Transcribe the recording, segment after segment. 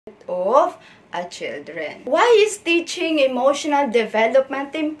of children. Why is teaching emotional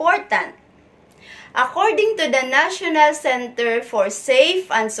development important? According to the National Center for Safe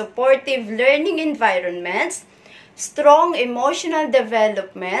and Supportive Learning Environments, strong emotional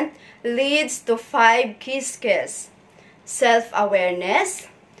development leads to 5 key skills: self-awareness,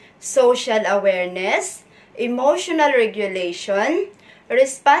 social awareness, emotional regulation,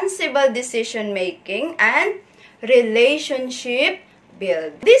 responsible decision-making, and relationship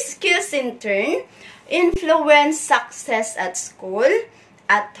building. These skills in turn influence success at school,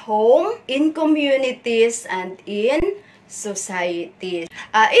 at home, in communities, and in society.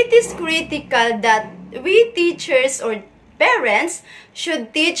 It is critical that we teachers or parents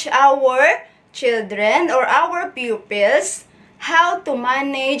should teach our children or our pupils how to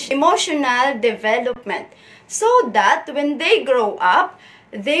manage emotional development so that when they grow up,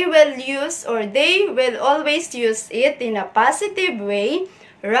 they will always use it in a positive way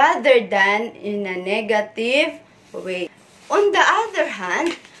rather than in a negative way. On the other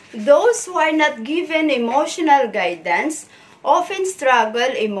hand, those who are not given emotional guidance often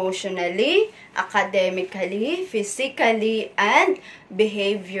struggle emotionally, academically, physically, and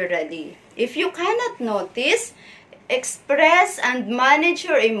behaviorally. If you cannot notice, express, and manage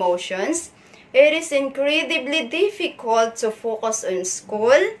your emotions, it is incredibly difficult to focus on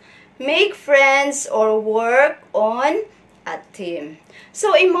school, make friends, or work on a team.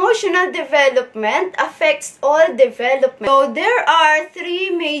 So, emotional development affects all development. So, there are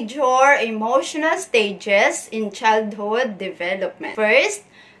 3 major emotional stages in childhood development. First,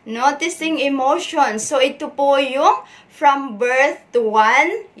 noticing emotions. So, ito po yung from birth to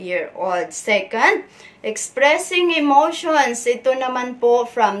 1 year old. Second, expressing emotions. Ito naman po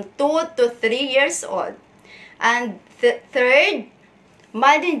from 2 to 3 years old. And third,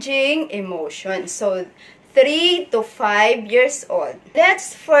 managing emotions. So, 3 to 5 years old.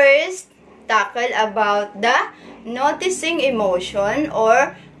 Let's first tackle about the noticing emotion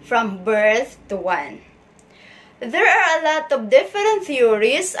or from birth to 1. There are a lot of different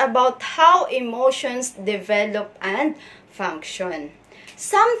theories about how emotions develop and function.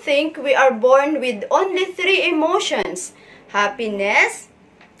 Some think we are born with only 3 emotions: happiness,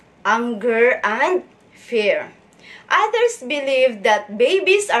 anger, and fear. Others believe that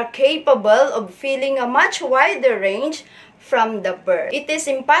babies are capable of feeling a much wider range from the birth. It is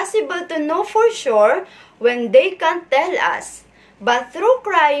impossible to know for sure when they can't tell us. But through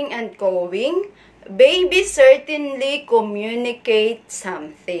crying and cooing, babies certainly communicate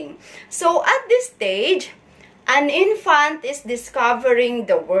something. So at this stage, an infant is discovering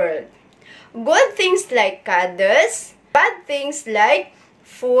the world. Good things like cuddles, bad things like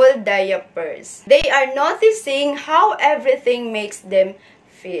full diapers. They are noticing how everything makes them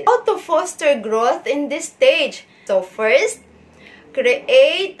feel. How to foster growth in this stage? So first,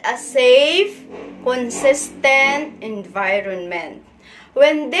 create a safe, consistent environment.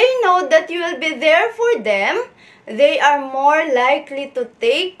 When they know that you will be there for them, they are more likely to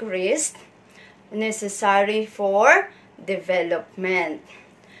take risks necessary for development.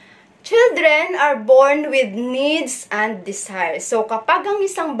 Children are born with needs and desires. So, kapag ang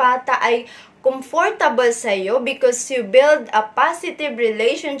isang bata ay comfortable sa iyo because you build a positive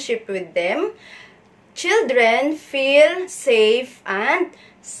relationship with them, children feel safe and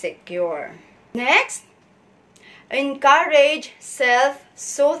secure. Next, encourage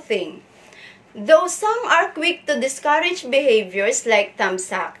self-soothing. Though some are quick to discourage behaviors like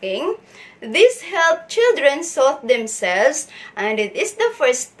thumb-sucking, this helps children soothe themselves, and it is the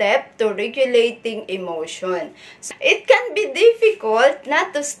first step to regulating emotion. So, it can be difficult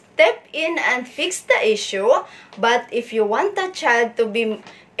not to step in and fix the issue, but if you want a child to be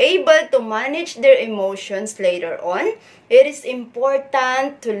able to manage their emotions later on, it is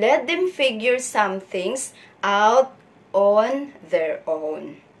important to let them figure some things out on their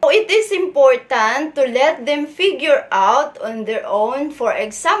own. So it is important to let them figure out on their own. For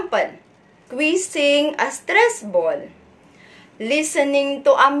example, squeezing a stress ball, listening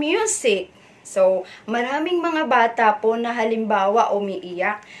to a music. So, maraming mga bata po na halimbawa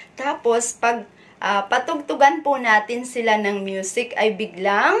umiiyak. Tapos, pag patugtugan po natin sila ng music ay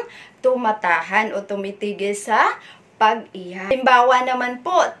biglang tumatahan o tumitigil sa pag-iyak. Halimbawa naman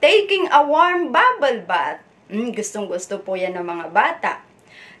po, taking a warm bubble bath. Gustong-gusto po yan ng mga bata.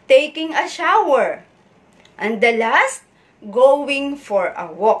 Taking a shower. And the last, going for a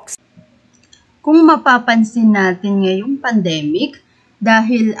walk. Kung mapapansin natin ngayong pandemic,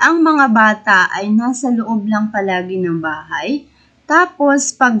 dahil ang mga bata ay nasa loob lang palagi ng bahay,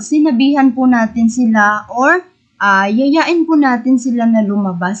 tapos pag sinabihan po natin sila or yayain po natin sila na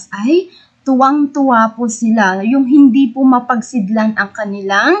lumabas ay tuwang-tuwa po sila, yung hindi po mapagsidlan ang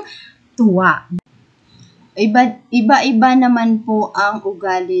kanilang tuwa. Iba-iba naman po ang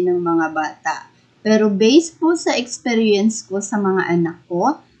ugali ng mga bata. Pero based po sa experience ko sa mga anak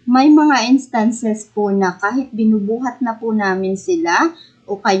ko, may mga instances po na kahit binubuhat na po namin sila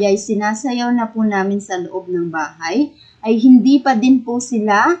o kaya'y sinasayaw na po namin sa loob ng bahay, ay hindi pa din po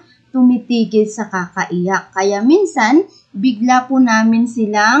sila tumitigil sa kakaiyak. Kaya minsan, bigla po namin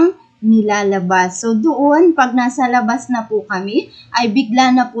silang nilalabas. So doon, pag nasa labas na po kami, ay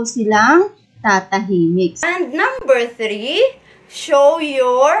bigla na po silang tatahimik. And number 3, show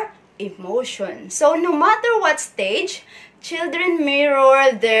your emotion. So no matter what stage, children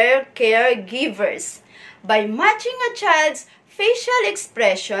mirror their caregivers. By matching a child's facial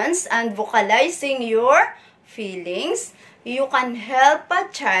expressions and vocalizing your feelings, you can help a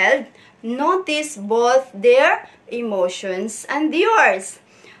child notice both their emotions and yours.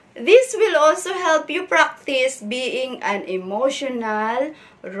 This will also help you practice being an emotional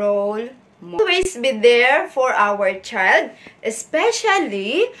role model. Always be there for our child,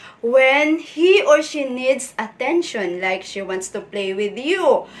 especially when he or she needs attention, like she wants to play with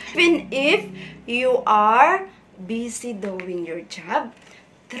you. Even if you are busy doing your job,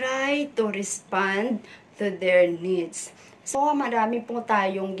 try to respond to their needs. So, marami po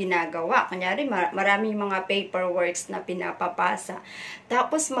tayong ginagawa. Kunyari, maraming mga paperworks na pinapapasa.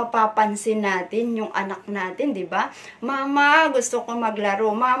 Tapos, mapapansin natin yung anak natin, di ba? Mama, gusto ko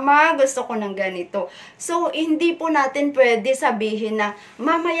maglaro. Mama, gusto ko ng ganito. So, hindi po natin pwede sabihin na,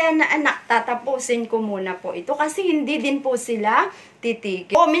 mamaya na anak, tatapusin ko muna po ito. Kasi hindi din po sila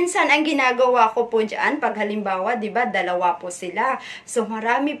titigil. O, minsan, ang ginagawa ko po dyan, pag halimbawa, di ba, dalawa po sila. So,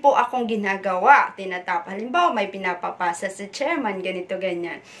 marami po akong ginagawa. Halimbawa, may pinapapasa sa chairman, ganito,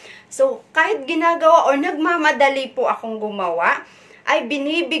 ganyan. So, kahit ginagawa o nagmamadali po akong gumawa, ay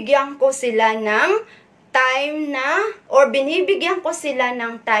binibigyan ko sila ng time binibigyan ko sila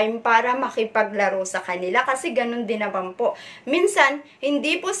ng time para makipaglaro sa kanila kasi ganun din naman po. Minsan,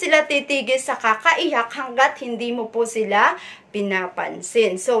 hindi po sila titigil sa kakaiyak hanggat hindi mo po sila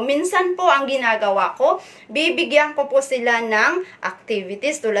pinapansin. So, minsan po ang ginagawa ko, bibigyan ko po sila ng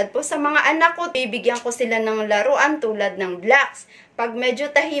activities tulad po sa mga anak ko, bibigyan ko sila ng laruan tulad ng blocks. Pag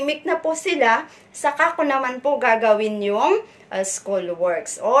medyo tahimik na po sila, saka ko naman po gagawin yung school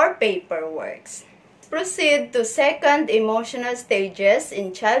works or paperworks. Proceed to second emotional stages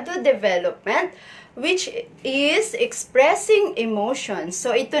in childhood development, which is expressing emotions.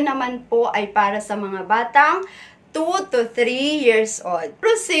 So, ito naman po ay para sa mga batang 2 to 3 years old.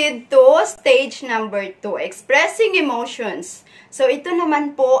 Proceed to stage number 2, expressing emotions. So, ito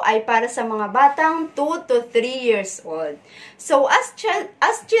naman po ay para sa mga batang 2 to 3 years old. So, as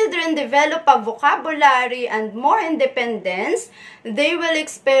children develop a vocabulary and more independence, they will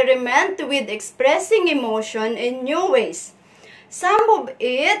experiment with expressing emotion in new ways. Some of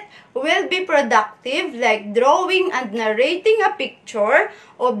it will be productive, like drawing and narrating a picture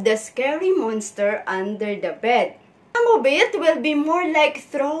of the scary monster under the bed. Some of it will be more like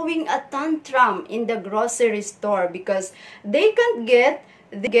throwing a tantrum in the grocery store because they can't get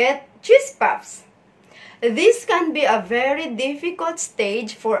cheese puffs. This can be a very difficult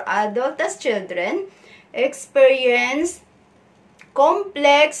stage for adults as children experience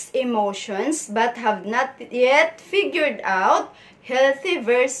complex emotions but have not yet figured out healthy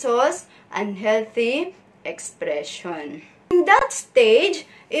versus unhealthy expression. In that stage,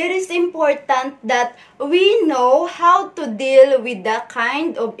 it is important that we know how to deal with that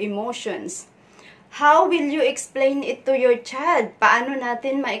kind of emotions. How will you explain it to your child? Paano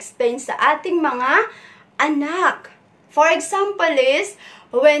natin ma-explain sa ating mga anak? For example is,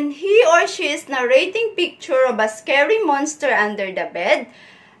 when he or she is narrating picture of a scary monster under the bed,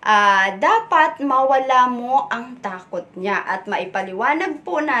 dapat mawala mo ang takot niya at maipaliwanag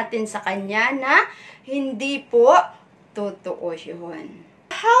po natin sa kanya na hindi po totoo yun.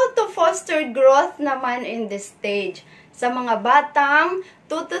 How to foster growth naman in this stage sa mga batang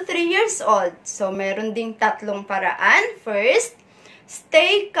 2 to 3 years old. So, meron ding tatlong paraan. First,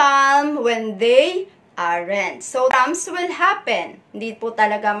 stay calm when they aren't. So, drums will happen. Hindi po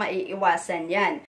talaga maiiwasan yan.